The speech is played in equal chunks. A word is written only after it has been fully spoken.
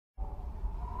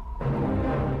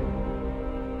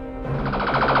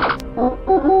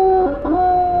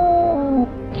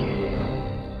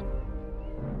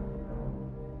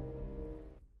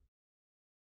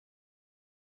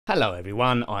Hello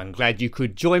everyone, I'm glad you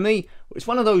could join me. It's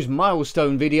one of those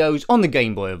milestone videos on the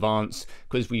Game Boy Advance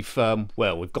because we've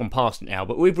gone past it now,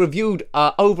 but we've reviewed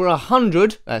over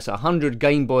 100, that's 100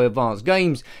 Game Boy Advance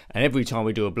games, and every time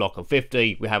we do a block of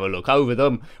 50, we have a look over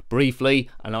them briefly,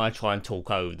 and I try and talk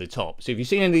over the top. So if you've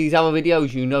seen any of these other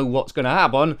videos, you know what's going to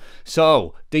happen.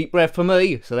 So, deep breath for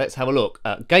me, so let's have a look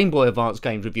at Game Boy Advance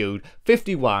games reviewed,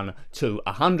 51 to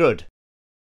 100.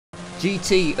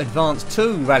 GT Advance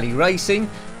 2 Rally Racing.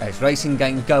 As racing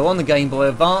games go on the Game Boy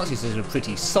Advance, this is a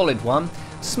pretty solid one.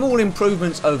 Small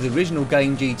improvements over the original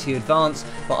game GT Advance,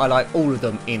 but I like all of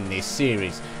them in this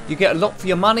series. You get a lot for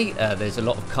your money, there's a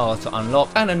lot of cars to unlock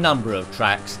and a number of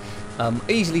tracks.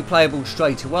 Easily playable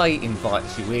straight away,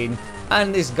 invites you in,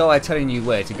 and this guy telling you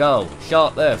where to go.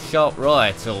 Sharp left, sharp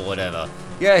right, or whatever.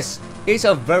 Yes, it's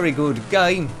a very good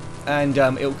game. And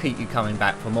it'll keep you coming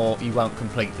back for more. You won't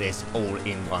complete this all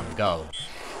in one go.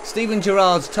 Steven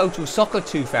Gerrard's Total Soccer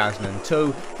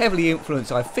 2002, heavily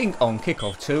influenced I think on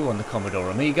Kickoff 2 on the Commodore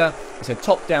Amiga. It's a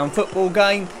top-down football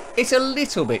game. It's a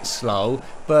little bit slow,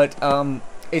 but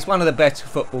it's one of the better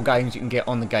football games you can get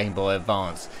on the Game Boy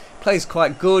Advance. Plays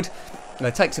quite good.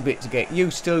 It takes a bit to get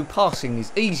used to. Passing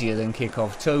is easier than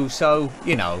Kickoff 2, so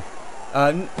you know.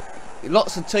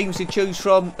 Lots of teams to choose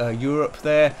from. Europe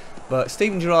there. But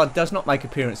Steven Gerrard does not make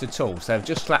appearance at all, so I've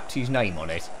just slapped his name on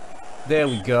it. There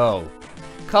we go.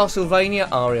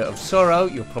 Castlevania Aria of Sorrow.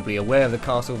 You're probably aware of the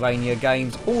Castlevania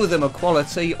games. All of them are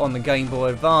quality on the Game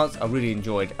Boy Advance. I really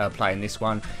enjoyed playing this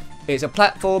one. It's a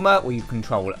platformer where you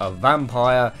control a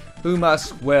vampire who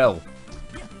must, well,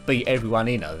 beat everyone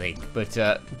in, I think. But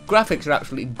graphics are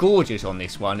absolutely gorgeous on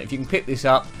this one. If you can pick this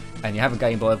up and you have a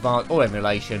Game Boy Advance or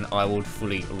emulation, I would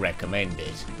fully recommend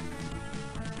it.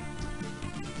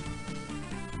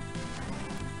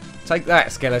 Take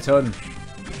that, skeleton.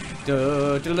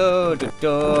 Now,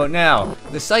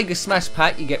 the Sega Smash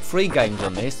Pack, you get 3 games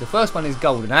on this. The first one is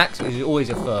Golden Axe, which is always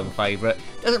a firm favourite.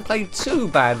 Doesn't play too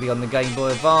badly on the Game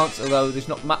Boy Advance, although there's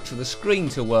not much of the screen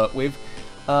to work with.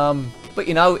 But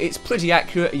you know, it's pretty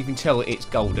accurate. You can tell it's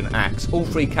Golden Axe. All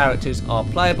 3 characters are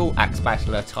playable: Axe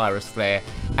Battler, Tyrus Flare,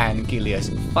 and Gilius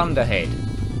Thunderhead.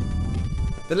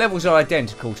 The levels are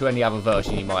identical to any other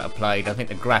version you might have played. I think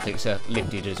the graphics are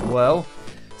lifted as well.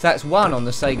 So that's one on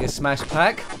the Sega Smash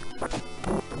Pack.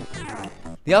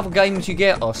 The other games you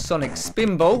get are Sonic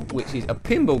Spinball, which is a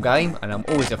pinball game, and I'm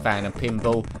always a fan of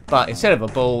pinball, but instead of a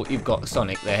ball, you've got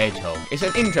Sonic the Hedgehog. It's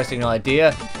an interesting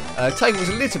idea. Table's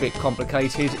a little bit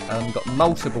complicated. You've got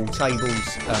multiple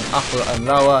tables, upper and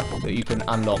lower, that you can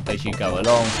unlock as you go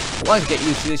along. Once you get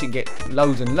used to this, you can get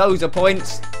loads and loads of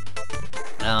points.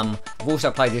 I've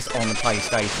also played this on the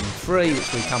PlayStation 3,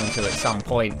 which we're coming to at some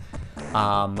point.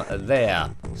 There.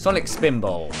 Sonic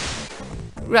Spinball.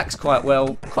 Reacts quite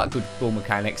well, quite good ball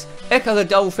mechanics. Echo the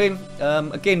Dolphin,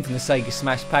 again from the Sega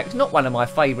Smash Pack. It's not one of my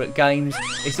favourite games,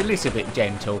 it's a little bit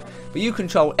gentle. But you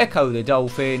control Echo the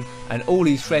Dolphin, and all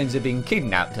his friends have been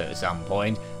kidnapped at some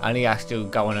point, and he has to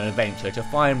go on an adventure to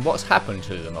find what's happened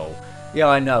to them all. Yeah,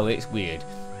 I know, it's weird.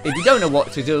 If you don't know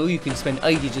what to do, you can spend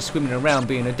ages just swimming around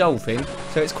being a dolphin,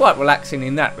 so it's quite relaxing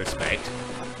in that respect.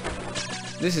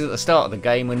 This is at the start of the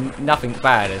game when nothing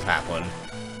bad has happened.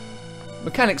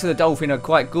 Mechanics of the Dolphin are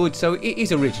quite good, so it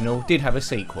is original, did have a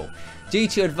sequel.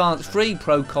 GT Advance 3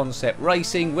 Pro Concept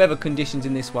Racing, weather conditions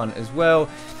in this one as well.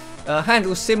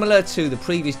 Handles similar to the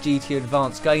previous GT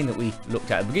Advance game that we looked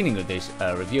at the beginning of this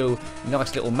review.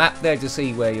 Nice little map there to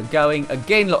see where you're going.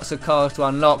 Again, lots of cars to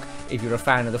unlock. If you're a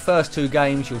fan of the first 2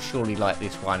 games, you'll surely like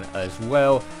this one as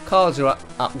well. Cars are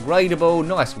upgradable,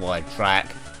 nice wide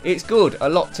track. It's good, a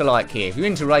lot to like here. If you're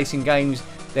into racing games,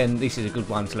 then this is a good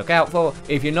one to look out for.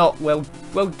 If you're not, well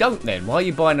don't then. Why are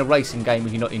you buying a racing game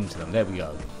if you're not into them? There we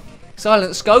go.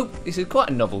 Silent Scope, this is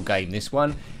quite a novel game, this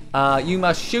one. You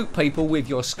must shoot people with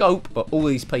your scope, but all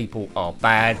these people are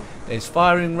bad. There's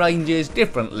firing ranges,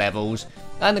 different levels,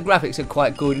 and the graphics are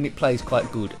quite good, and it plays quite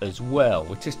good as well.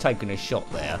 We're just taking a shot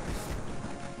there.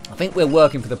 I think we're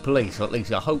working for the police, or at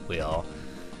least I hope we are.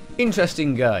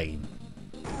 Interesting game.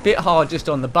 Bit hard just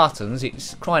on the buttons.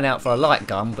 It's crying out for a light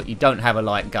gun, but you don't have a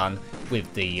light gun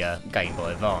with the Game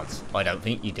Boy Advance. I don't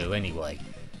think you do anyway.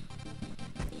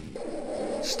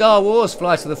 Star Wars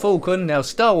Flight of the Falcon. Now,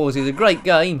 Star Wars is a great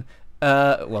game.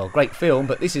 Well, great film,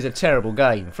 but this is a terrible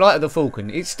game. Flight of the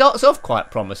Falcon. It starts off quite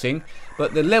promising,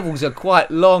 but the levels are quite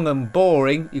long and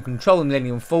boring. You control the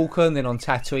Millennium Falcon, then on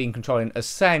Tatooine controlling a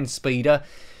sand speeder.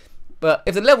 But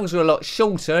if the levels were a lot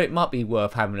shorter, it might be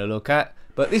worth having a look at.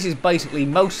 But this is basically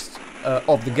most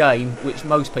of the game, which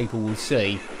most people will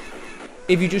see.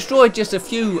 If you destroy just a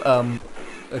few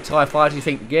TIE fighters, you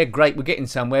think, yeah, great, we're getting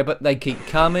somewhere, but they keep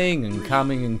coming and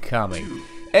coming and coming.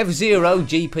 F-Zero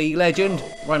GP Legend,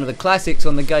 one of the classics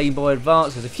on the Game Boy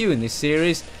Advance. There's a few in this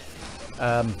series.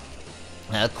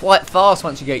 Quite fast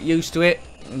once you get used to it.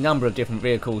 A number of different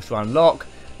vehicles to unlock.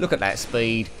 Look at that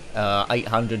speed,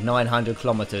 800, 900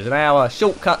 kilometers an hour.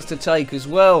 Shortcuts to take as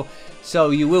well, so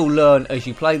you will learn as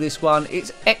you play this one.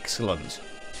 It's excellent.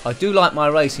 I do like my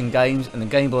racing games, and the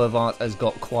Game Boy Advance has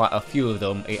got quite a few of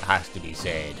them, it has to be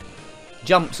said.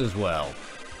 Jumps as well.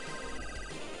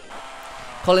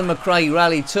 Colin McRae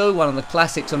Rally 2, one of the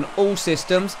classics on all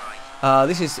systems.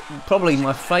 This is probably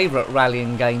my favourite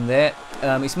rallying game there.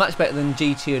 It's much better than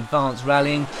GT Advanced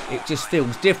Rallying. It just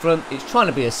feels different. It's trying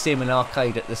to be a sim and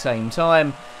arcade at the same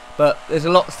time. But there's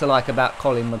lots to like about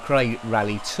Colin McRae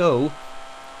Rally 2.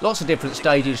 Lots of different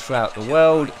stages throughout the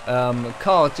world. The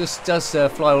car just does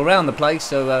fly around the place,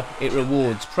 so it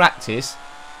rewards practice.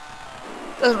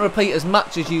 Doesn't repeat as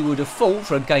much as you would have thought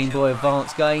for a Game Boy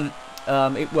Advance game.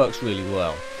 It works really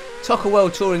well. TOCA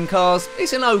World Touring Cars,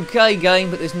 it's an okay game,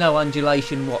 but there's no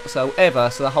undulation whatsoever,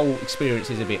 so the whole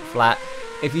experience is a bit flat.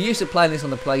 If you're used to playing this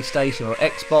on the PlayStation or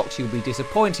Xbox, you'll be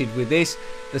disappointed with this.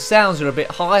 The sounds are a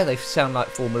bit high, they sound like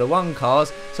Formula 1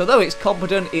 cars, so though it's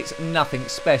competent, it's nothing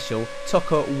special.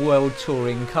 TOCA World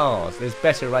Touring Cars, there's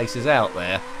better racers out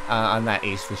there, and that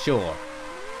is for sure.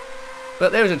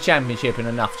 But there is a championship and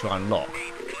enough to unlock.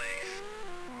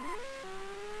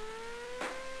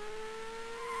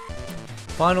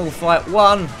 Final Fight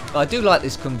 1, I do like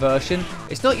this conversion.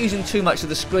 It's not using too much of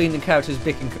the screen, the character's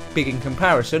big in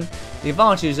comparison. The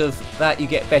advantages of that, you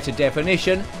get better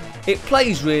definition. It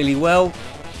plays really well,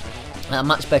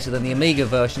 much better than the Amiga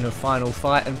version of Final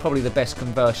Fight, and probably the best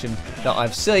conversion that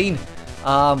I've seen.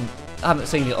 I haven't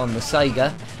seen it on the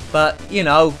Sega, but you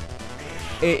know,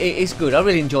 it's good. I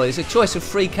really enjoy it. It's a choice of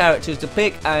 3 characters to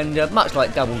pick, and much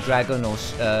like Double Dragon or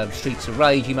Streets of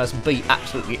Rage, you must beat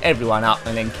absolutely everyone up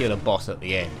and then kill a boss at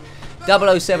the end.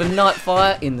 007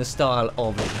 Nightfire in the style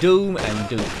of Doom and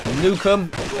Duke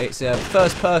Nukem. It's a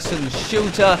first-person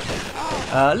shooter.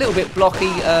 A little bit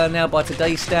blocky now by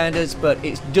today's standards, but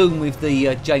it's Doom with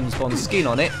the James Bond skin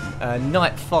on it.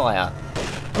 Nightfire.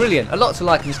 Brilliant, a lot to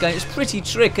like in this game. It's pretty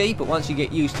tricky, but once you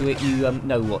get used to it, you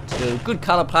know what to do. Good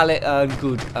colour palette and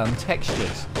good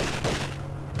textures.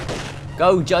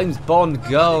 Go James Bond,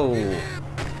 go!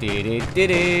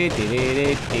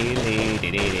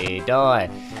 Die.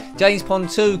 James Bond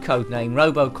 2, codename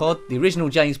Robocod. The original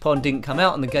James Bond didn't come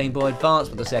out on the Game Boy Advance,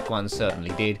 but the second one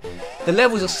certainly did. The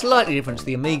levels are slightly different to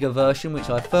the Amiga version, which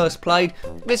I first played.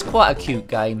 It's quite a cute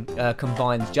game.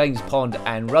 Combines James Bond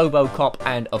and Robocop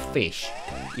and a fish.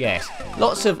 Yes,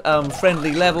 lots of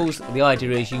friendly levels. The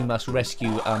idea is you must rescue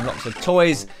lots of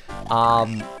toys,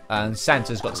 and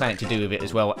Santa's got something to do with it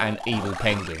as well, and evil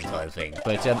penguins, I think.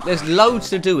 But there's loads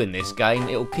to do in this game.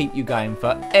 It'll keep you going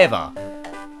forever.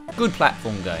 Good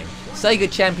platform game.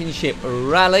 Sega Championship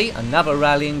Rally, another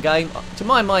rallying game. To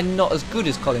my mind, not as good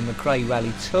as Colin McRae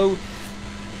Rally 2.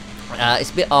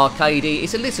 It's a bit arcadey.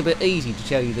 It's a little bit easy, to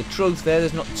tell you the truth there.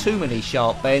 There's not too many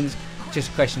sharp bends. Just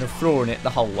a question of flooring it the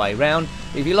whole way round.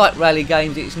 If you like rally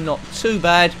games, it's not too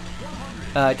bad.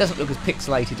 It doesn't look as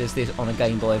pixelated as this on a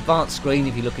Game Boy Advance screen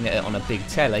if you're looking at it on a big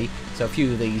telly. So a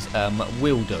few of these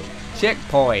will do.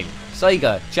 Checkpoint.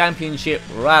 Sega Championship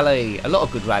Rally. A lot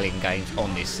of good rallying games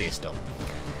on this system.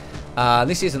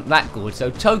 This isn't that good.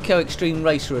 So Tokyo Extreme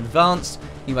Racer Advanced.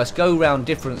 You must go around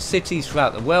different cities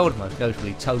throughout the world, most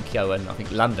notably Tokyo, and I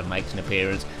think London makes an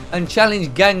appearance, and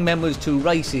challenge gang members to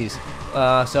races.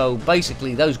 So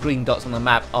basically those green dots on the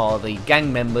map are the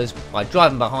gang members. By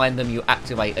driving behind them, you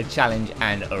activate a challenge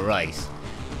and a race.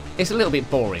 It's a little bit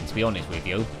boring, to be honest with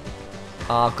you.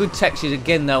 Good textures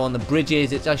again though on the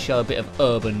bridges. It does show a bit of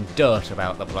urban dirt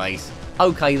about the place.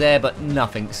 Okay there, but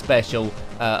nothing special.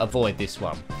 Avoid this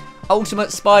one.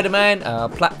 Ultimate Spider-Man,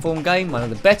 platform game, one of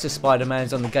the better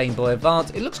Spider-Mans on the Game Boy Advance.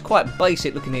 It looks quite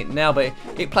basic looking at it now, but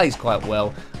it plays quite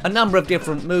well. A number of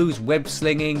different moves, web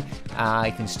slinging,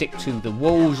 you can stick to the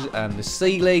walls and the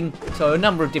ceiling, so a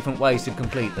number of different ways to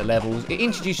complete the levels. It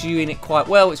introduces you in it quite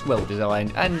well, it's well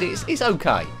designed, and it's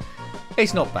okay.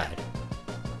 It's not bad.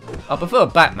 I prefer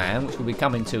Batman, which we'll be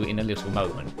coming to in a little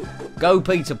moment. Go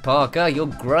Peter Parker, you're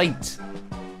great.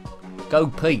 Go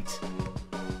Pete.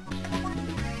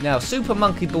 Now, Super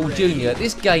Monkey Ball Jr.,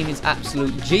 this game is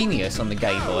absolute genius on the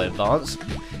Game Boy Advance.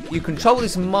 You control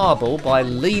this marble by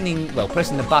leaning, well,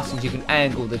 pressing the buttons. You can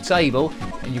angle the table,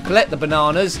 and you collect the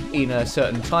bananas in a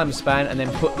certain time span and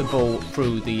then put the ball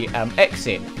through the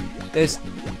exit.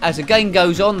 As the game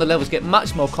goes on, the levels get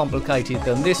much more complicated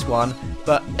than this one,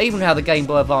 but even how the Game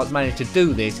Boy Advance managed to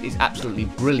do this is absolutely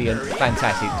brilliant,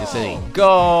 fantastic to see.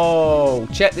 Go!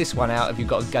 Check this one out if you've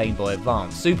got a Game Boy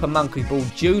Advance. Super Monkey Ball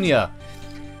Jr.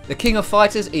 The King of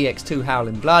Fighters EX2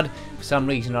 Howling Blood. For some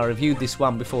reason I reviewed this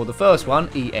one before the first one,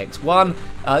 EX1.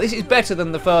 This is better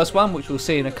than the first one, which we'll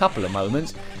see in a couple of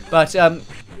moments. But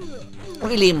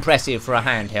really impressive for a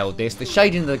handheld this. The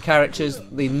shading of the characters,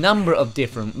 the number of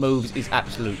different moves is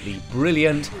absolutely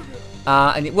brilliant.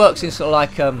 And it works in sort of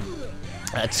like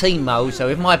a team mode, so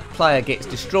if my player gets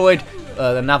destroyed,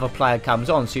 another player comes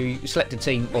on, so you select a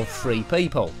team of 3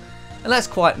 people. And that's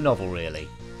quite novel, really.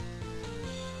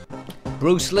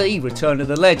 Bruce Lee, Return of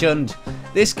the Legend.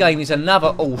 This game is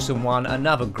another awesome one,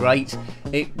 another great.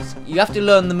 You have to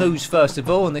learn the moves first of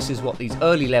all, and this is what these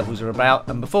early levels are about,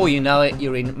 and before you know it,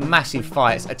 you're in massive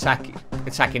fights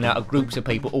attacking out of groups of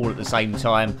people all at the same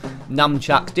time.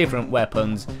 Nunchucks, different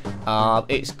weapons.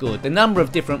 It's good. The number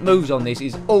of different moves on this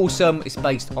is awesome. It's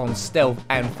based on stealth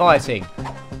and fighting.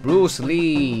 Bruce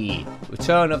Lee,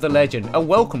 Return of the Legend. A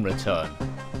welcome return.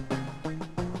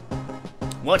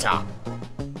 What up?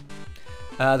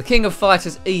 The King of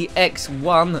Fighters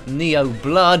EX1 Neo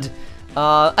Blood.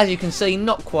 As you can see,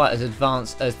 not quite as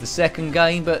advanced as the second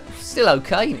game, but still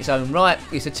okay in its own right.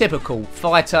 It's a typical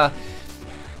fighter.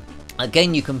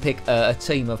 Again, you can pick a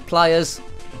team of players.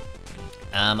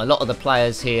 A lot of the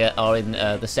players here are in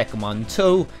the second one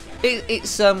too.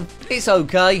 It's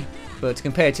okay, but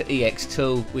compared to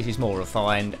EX2, which is more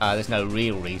refined, there's no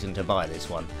real reason to buy this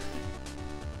one.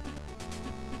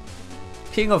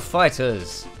 King of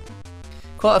Fighters.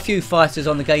 Quite a few fighters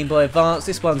on the Game Boy Advance.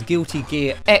 This one's Guilty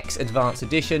Gear X Advanced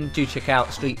Edition. Do check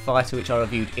out Street Fighter, which I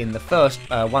reviewed in the first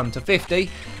 1 to 50.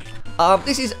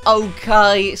 This is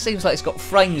okay. It seems like it's got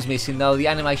frames missing though. The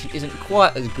animation isn't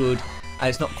quite as good, and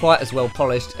it's not quite as well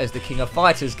polished as the King of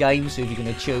Fighters game. So if you're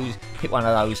going to choose, pick one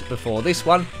of those before this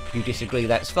one. If you disagree,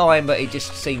 that's fine, but it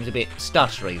just seems a bit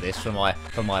stuttery, this,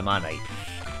 for my money.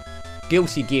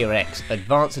 Guilty Gear X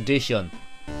Advanced Edition.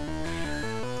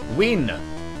 Win.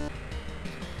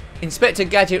 Inspector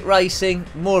Gadget Racing,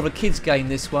 more of a kids game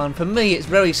this one. For me it's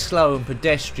very slow and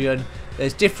pedestrian.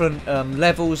 There's different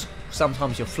levels,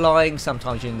 sometimes you're flying,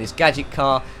 sometimes you're in this gadget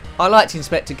car. I liked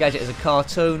Inspector Gadget as a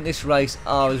cartoon. This race,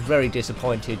 I was very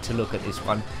disappointed to look at this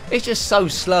one. It's just so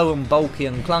slow and bulky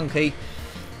and clunky.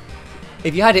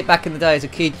 If you had it back in the day as a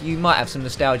kid, you might have some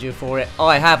nostalgia for it.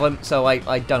 I haven't, so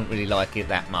I don't really like it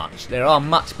that much. There are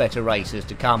much better races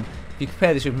to come. If you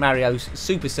compare this with Mario's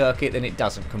Super Circuit, then it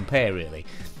doesn't compare really.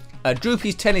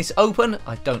 Droopy's Tennis Open.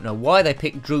 I don't know why they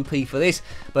picked Droopy for this,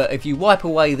 but if you wipe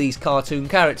away these cartoon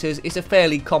characters, it's a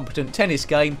fairly competent tennis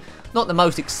game. Not the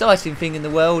most exciting thing in the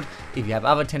world. If you have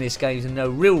other tennis games, there's no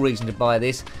real reason to buy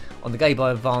this. On the Game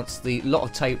Boy Advance, the lot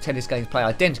of tennis games play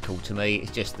identical to me.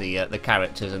 It's just the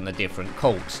characters and the different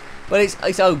courts. But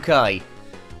it's okay.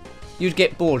 You'd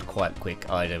get bored quite quick,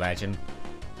 I'd imagine.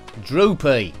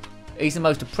 Droopy. He's the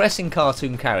most depressing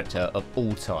cartoon character of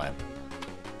all time.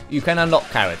 You can unlock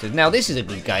characters. Now this is a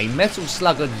good game. Metal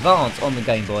Slug Advance on the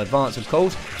Game Boy Advance, of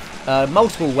course.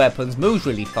 Multiple weapons, moves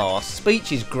really fast,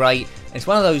 speech is great. It's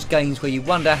one of those games where you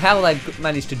wonder how they've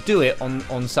managed to do it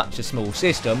on such a small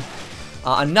system.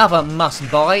 Another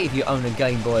must-buy if you own a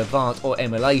Game Boy Advance or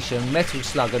emulation. Metal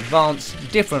Slug Advance,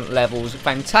 different levels,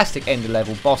 fantastic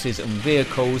end-of-level bosses and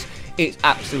vehicles. It's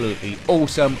absolutely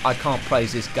awesome. I can't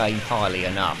praise this game highly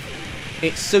enough.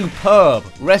 It's superb.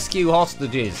 Rescue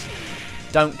hostages.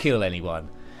 Don't kill anyone.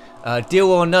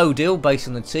 Deal or No Deal, based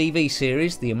on the TV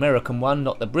series, the American one,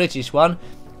 not the British one.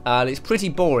 It's pretty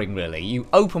boring really. You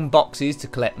open boxes to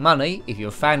collect money. If you're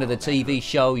a fan of the TV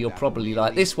show, you'll probably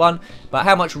like this one. But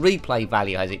how much replay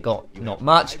value has it got? Not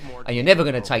much. And you're never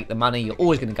going to take the money. You're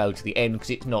always going to go to the end because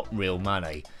it's not real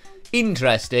money.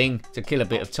 Interesting to kill a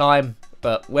bit of time,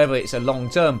 but whether it's a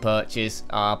long-term purchase,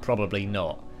 probably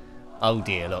not. Oh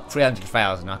dear, look,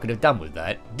 300,000, I could have done with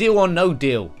that. Deal or no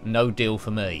deal? No deal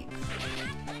for me.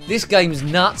 This game's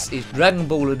nuts. It's Dragon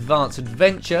Ball Advance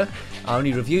Adventure. I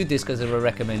only reviewed this because of a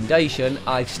recommendation.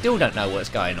 I still don't know what's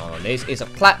going on this. It's a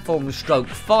platform stroke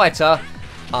fighter.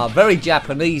 Very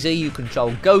Japanesey. You control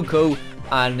Goku.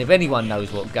 And if anyone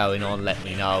knows what's going on, let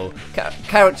me know.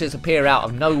 Characters appear out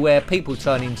of nowhere. People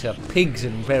turn into pigs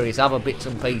and various other bits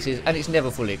and pieces. And it's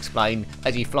never fully explained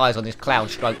as he flies on this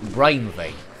cloud stroke brain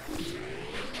thing.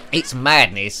 It's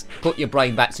madness. Put your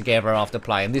brain back together after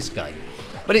playing this game.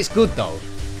 But it's good though.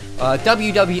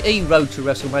 WWE Road to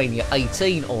WrestleMania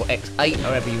 18 or X8,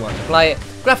 however you want to play it.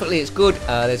 Graphically it's good.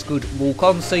 There's good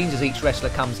walk-on scenes as each wrestler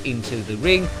comes into the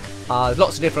ring. There's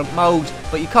lots of different modes,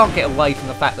 but you can't get away from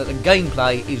the fact that the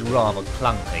gameplay is rather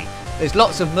clunky. There's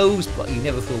lots of moves, but you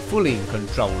never feel fully in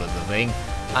control of the thing,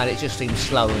 and it just seems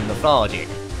slow and lethargic.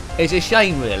 It's a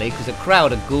shame really, because the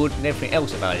crowd are good and everything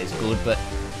else about it is good, but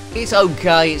it's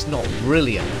okay, it's not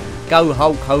brilliant. Go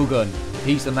Hulk Hogan,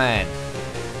 he's the man.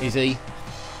 Is he?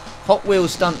 Hot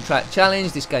Wheels Stunt Track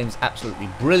Challenge. This game's absolutely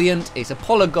brilliant. It's a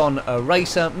polygon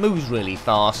racer, moves really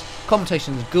fast.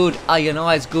 Competition's good,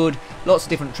 A&I's good. Lots of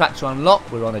different tracks to unlock.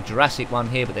 We're on a Jurassic one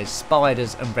here, but there's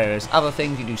spiders and various other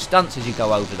things. You do stunts as you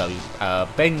go over those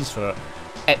bends for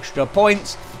extra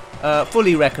points.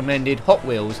 Fully recommended. Hot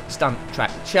Wheels Stunt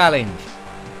Track Challenge.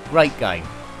 Great game.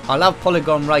 I love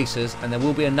polygon racers, and there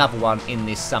will be another one in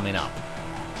this summing up.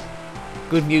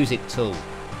 Good music too.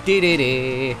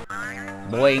 Dee-dee-dee.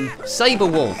 Boing. Saber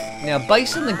Wolf. Now,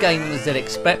 based on the game on the ZX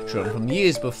Spectrum from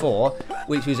years before,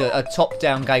 which was a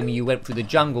top-down game where you went through the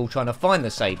jungle trying to find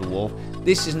the Saber Wolf,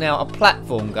 this is now a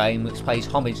platform game which pays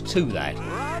homage to that.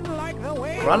 Run like the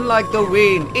wind. Run like the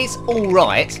wind. It's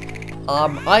alright.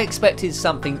 I expected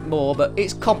something more, but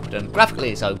it's competent.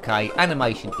 Graphically it's okay,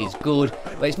 animation is good,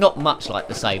 but it's not much like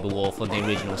the Saber Wolf on the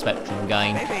original Spectrum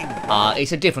game.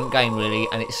 It's a different game really,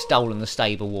 and it's stolen the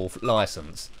Saber Wolf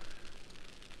license.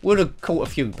 Would have caught a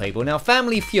few people. Now,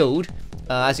 Family Feud,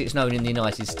 as it's known in the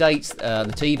United States,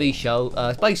 the TV show,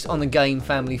 is based on the game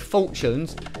Family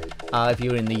Fortunes, if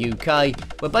you're in the UK,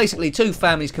 where basically two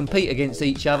families compete against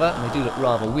each other, and they do look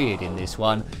rather weird in this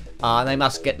one. They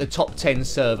must get the top 10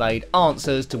 surveyed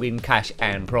answers to win cash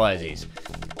and prizes.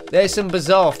 There's some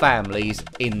bizarre families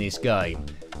in this game,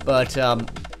 but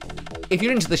if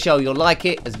you're into the show, you'll like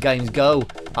it as games go.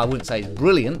 I wouldn't say it's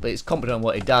brilliant, but it's competent on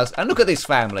what it does. And look at this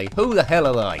family. Who the hell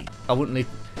are they? I wouldn't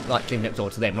like to live next door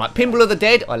to them. Like Pinball of the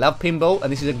Dead. I love pinball, and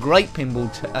this is a great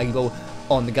pinball table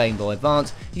on the Game Boy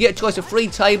Advance. You get a choice of 3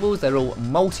 tables. They're all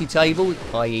multi-table,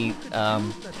 i.e.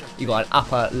 you've got an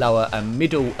upper, lower and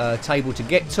middle table to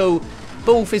get to.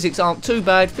 Ball physics aren't too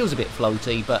bad. Feels a bit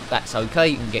floaty, but that's okay.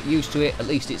 You can get used to it. At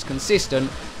least it's consistent,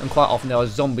 and quite often there are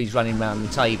zombies running around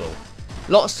the table.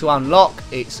 Lots to unlock.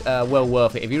 It's well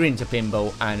worth it if you're into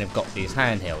pinball and have got this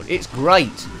handheld. It's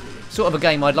great. Sort of a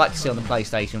game I'd like to see on the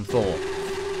PlayStation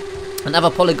 4.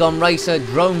 Another polygon racer,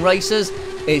 Drone Racers.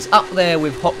 It's up there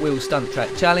with Hot Wheels Stunt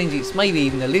Track Challenge. It's maybe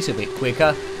even a little bit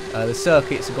quicker. The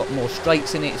circuits have got more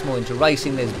straights in it. It's more into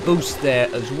racing. There's boosts there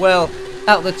as well.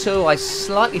 Out of the two, I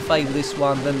slightly favour this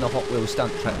one than the Hot Wheels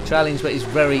Stunt Track Challenge, but it's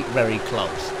very, very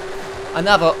close.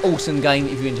 Another awesome game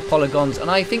if you're into polygons, and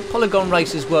I think polygon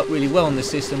racers work really well on the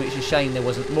system. It's a shame there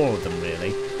wasn't more of them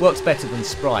really. Works better than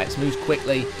sprites, moves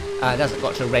quickly, doesn't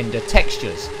got to render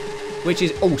textures, which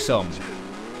is awesome.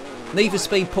 Need for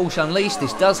Speed Porsche Unleashed,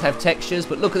 this does have textures,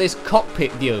 but look at this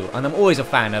cockpit view, and I'm always a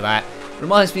fan of that.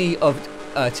 Reminds me of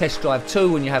Test Drive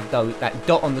 2 when you have that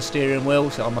dot on the steering wheel,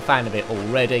 so I'm a fan of it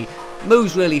already.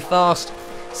 Moves really fast.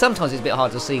 Sometimes it's a bit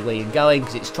hard to see where you're going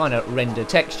because it's trying to render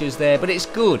textures there, but it's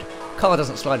good. Car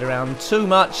doesn't slide around too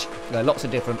much. There are lots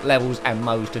of different levels and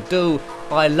modes to do.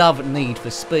 I love Need for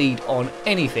Speed on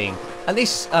anything. And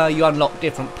this, you unlock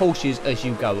different Porsches as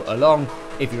you go along.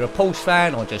 If you're a Porsche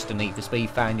fan or just a Need for Speed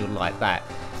fan, you'll like that.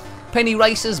 Penny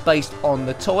Racers, based on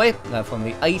the toy from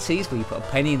the 80s, where you put a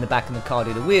penny in the back and the car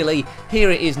did a wheelie. Here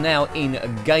it is now in a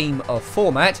game of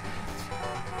format.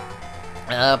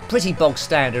 Pretty bog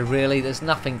standard really, there's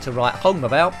nothing to write home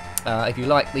about. If you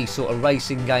like these sort of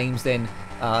racing games, then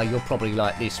you'll probably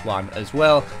like this one as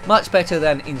well. Much better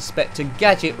than Inspector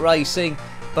Gadget Racing,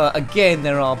 but again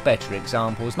there are better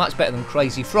examples. Much better than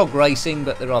Crazy Frog Racing,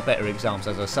 but there are better examples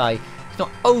as I say. It's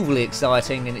not overly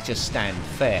exciting and it just stands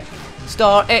fair.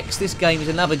 Star X, this game is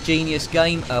another genius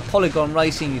game. Polygon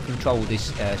racing, you control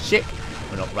this ship.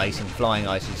 We're not racing, flying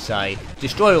I should say.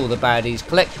 Destroy all the baddies,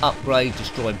 collect upgrades,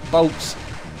 destroy bolts,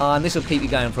 and this will keep you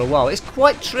going for a while. It's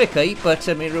quite tricky, but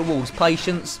it rewards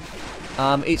patience.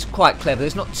 It's quite clever.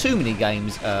 There's not too many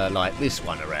games like this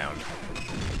one around.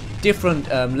 Different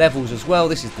levels as well.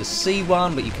 This is the sea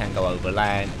one, but you can go over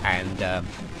land, and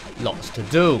lots to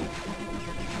do.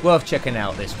 Worth checking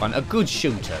out this one. A good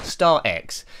shooter, Star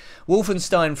X.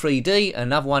 Wolfenstein 3D,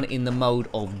 another one in the mode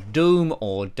of Doom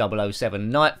or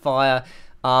 007 Nightfire.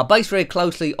 Based very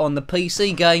closely on the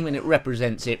PC game, and it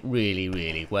represents it really,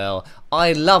 really well.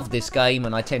 I love this game,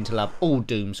 and I tend to love all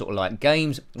Doom sort of like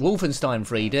games. Wolfenstein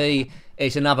 3D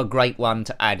is another great one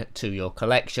to add to your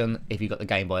collection if you've got the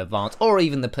Game Boy Advance or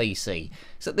even the PC.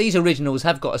 So these originals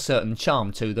have got a certain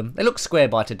charm to them. They look square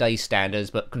by today's standards,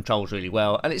 but controls really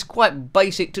well, and it's quite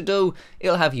basic to do.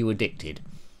 It'll have you addicted.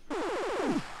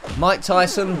 Mike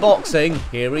Tyson Boxing,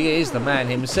 here he is, the man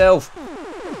himself.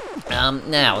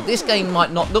 Now, this game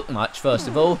might not look much, first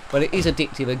of all, but it is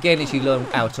addictive again as you learn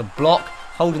how to block.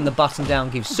 Holding the button down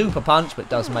gives super punch, but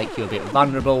does make you a bit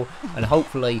vulnerable, and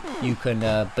hopefully you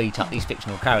can beat up these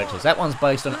fictional characters. That one's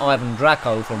based on Ivan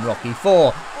Draco from Rocky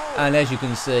 4, and as you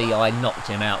can see, I knocked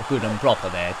him out good and proper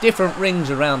there. Different rings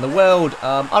around the world.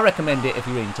 I recommend it if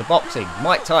you're into boxing.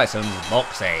 Mike Tyson's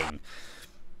Boxing.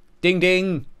 Ding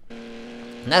ding.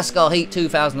 NASCAR Heat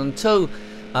 2002,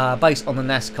 based on the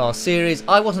NASCAR series.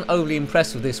 I wasn't overly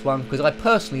impressed with this one because I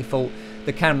personally thought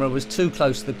the camera was too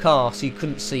close to the car, so you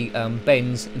couldn't see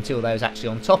bends until they was actually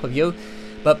on top of you.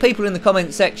 But people in the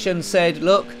comment section said,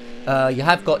 look, you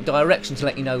have got direction to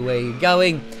let you know where you're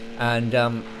going,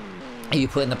 and you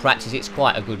put in the practice, it's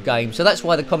quite a good game. So that's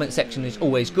why the comment section is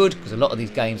always good, because a lot of these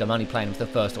games I'm only playing them for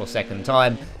the first or second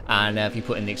time, and if you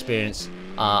put in the experience,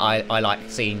 I like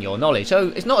seeing your knowledge.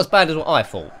 So it's not as bad as what I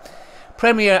thought.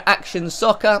 Premier Action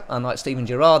Soccer, unlike Steven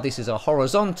Gerrard, this is a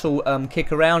horizontal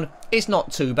kick around. It's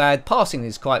not too bad. Passing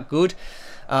is quite good.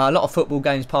 A lot of football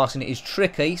games passing it is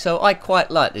tricky, so I quite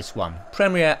like this one.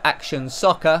 Premier Action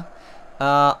Soccer.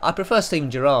 I prefer Steven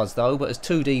Gerrard's though, but as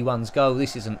 2D ones go,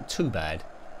 this isn't too bad.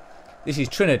 This is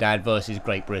Trinidad versus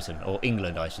Great Britain, or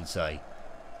England I should say.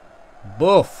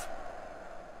 Boof!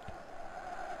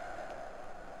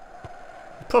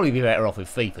 You'd probably be better off with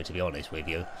FIFA, to be honest with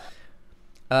you.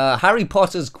 Harry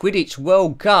Potter's Quidditch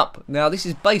World Cup. Now this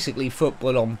is basically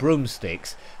football on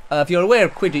broomsticks. If you're aware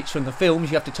of Quidditch from the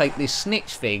films, you have to take this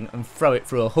snitch thing and throw it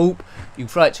through a hoop. You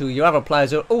throw it to your other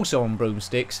players who are also on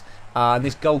broomsticks, and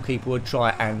this goalkeeper would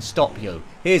try and stop you.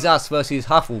 Here's us versus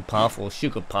Hufflepuff or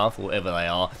Sugarpuff, or whatever they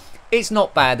are. It's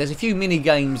not bad. There's a few mini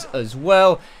games as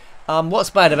well. What's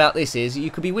bad about this is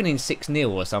you could be winning 6-0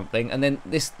 or something, and then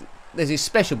there's this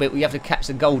special bit where you have to catch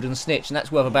the golden snitch, and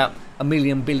that's worth about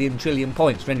 1,000,000,000 billion trillion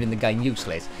points, rendering the game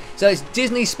useless. So it's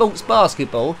Disney Sports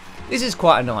Basketball. This is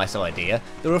quite a nice idea.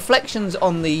 The reflections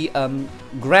on the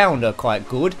ground are quite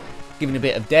good, giving a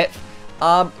bit of depth.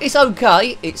 It's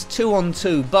okay. It's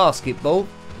 2-on-2 basketball.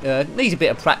 Needs a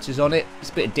bit of practice on it. It's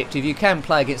a bit addictive. You can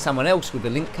play against someone else with a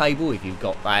link cable if you've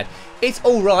got that. It's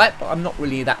alright, but I'm not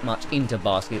really that much into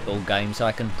basketball games, so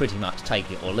I can pretty much take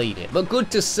it or leave it. But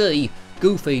good to see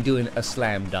Goofy doing a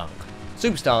slam dunk.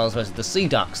 Superstars versus the Sea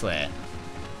Ducks there.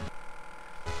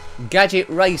 Gadget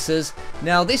Racers.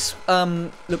 Now this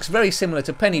looks very similar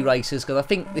to Penny Racers, because I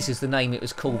think this is the name it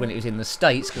was called when it was in the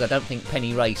States, because I don't think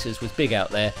Penny Racers was big out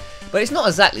there. But it's not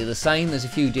exactly the same. There's a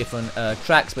few different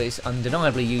tracks, but it's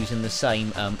undeniably using the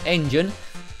same engine.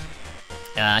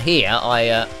 Here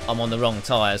I'm on the wrong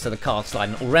tyre, so the car's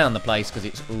sliding all around the place because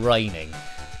it's raining.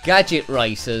 Gadget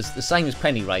Racers, the same as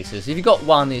Penny Racers. If you've got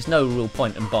one, there's no real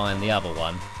point in buying the other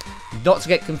one. Not to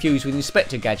get confused with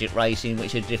Inspector Gadget Racing,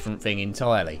 which is a different thing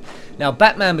entirely. Now,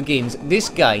 Batman Begins. This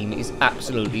game is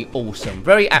absolutely awesome.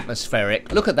 Very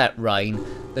atmospheric. Look at that rain.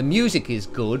 The music is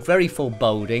good. Very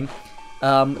foreboding.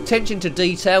 Attention to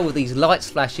detail with these lights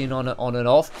flashing on and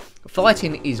off.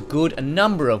 Fighting is good. A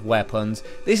number of weapons.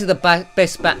 This is the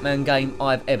best Batman game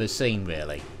I've ever seen,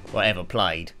 really. Or ever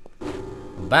played.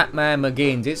 Batman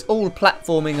Begins. It's all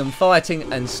platforming and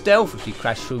fighting and stealth if you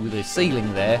crash through the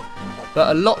ceiling there.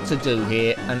 But a lot to do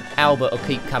here, and Albert will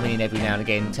keep coming in every now and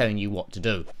again telling you what to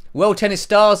do. World Tennis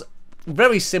Stars,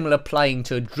 very similar playing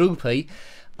to Droopy.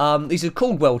 These are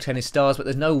called World Tennis Stars, but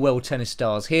there's no World Tennis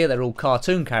Stars here. They're all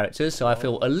cartoon characters, so I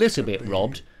feel a little bit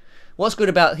robbed. What's good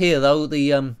about here, though,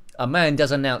 a man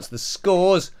does announce the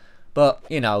scores, but,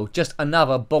 you know, just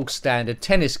another bog-standard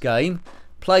tennis game.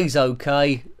 Plays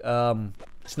okay.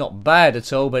 It's not bad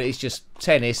at all, but it's just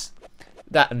tennis.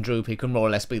 That and Droopy can more or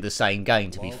less be the same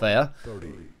game, to be fair.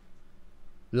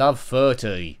 Love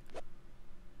 30.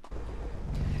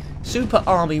 Super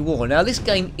Army War. Now this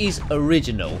game is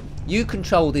original. You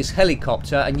control this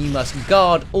helicopter and you must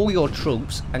guard all your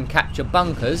troops and capture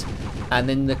bunkers, and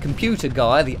then the computer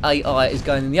guy, the AI, is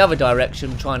going in the other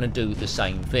direction trying to do the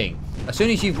same thing. As soon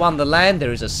as you've won the land,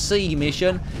 there is a sea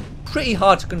mission. Pretty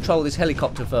hard to control this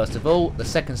helicopter first of all. The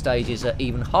second stage is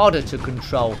even harder to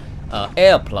control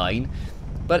airplane.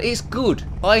 But it's good.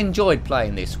 I enjoyed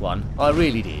playing this one. I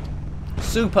really did.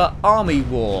 Super Army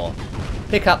War.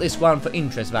 Pick up this one for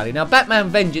interest value. Now, Batman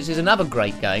Vengeance is another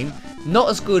great game. Not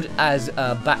as good as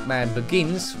Batman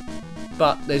Begins,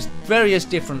 but there's various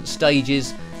different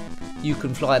stages. You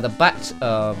can fly the Bat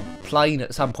plane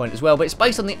at some point as well, but it's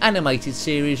based on the animated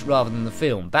series rather than the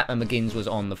film. Batman Begins was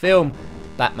on the film.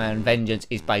 Batman Vengeance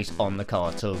is based on the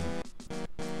cartoon.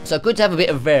 So good to have a bit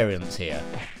of variance here.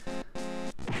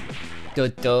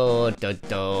 Gotham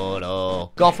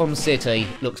City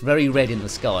looks very red in the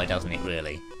sky, doesn't it,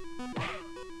 really?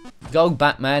 Go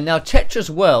Batman. Now, Tetris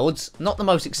Worlds, not the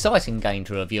most exciting game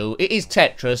to review. It is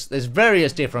Tetris. There's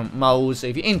various different modes. So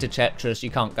if you're into Tetris, you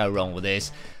can't go wrong with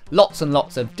this. Lots and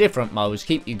lots of different modes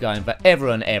keep you going forever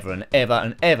and ever and ever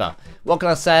and ever. What can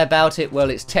I say about it? Well,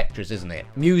 it's Tetris, isn't it?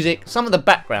 Music, some of the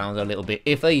backgrounds are a little bit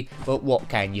iffy, but what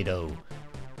can you do?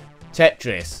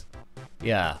 Tetris.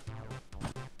 Yeah.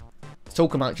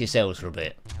 Talk amongst yourselves for a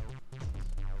bit.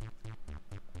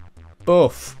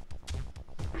 Boof.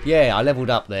 Yeah, I leveled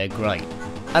up there, great.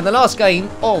 And the last game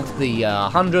of the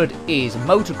 100 is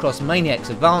Motocross Maniacs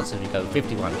Advance, as we go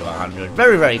 51 to 100.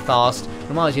 Very, very fast.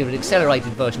 Reminds you of an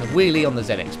accelerated version of Wheelie on the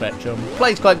ZX Spectrum.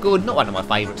 Plays quite good. Not one of my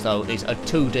favourites though. It's a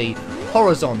 2D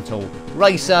horizontal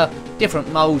racer.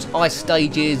 Different modes, ice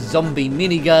stages, zombie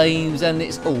mini games, and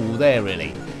it's all there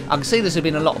really. I can see this has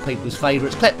been a lot of people's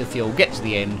favourites. Collect the fuel, get to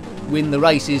the end, win the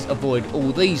races, avoid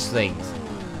all these things.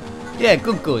 Yeah,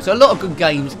 good. So a lot of good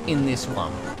games in this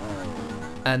one.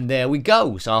 And there we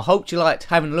go. So I hope you liked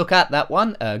having a look at that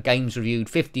one. Games reviewed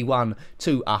 51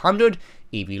 to 100.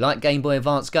 If you like Game Boy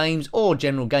Advance games or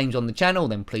general games on the channel,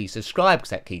 then please subscribe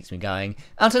because that keeps me going.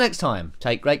 Until next time,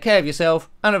 take great care of yourself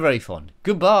and a very fond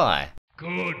goodbye.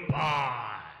 Goodbye.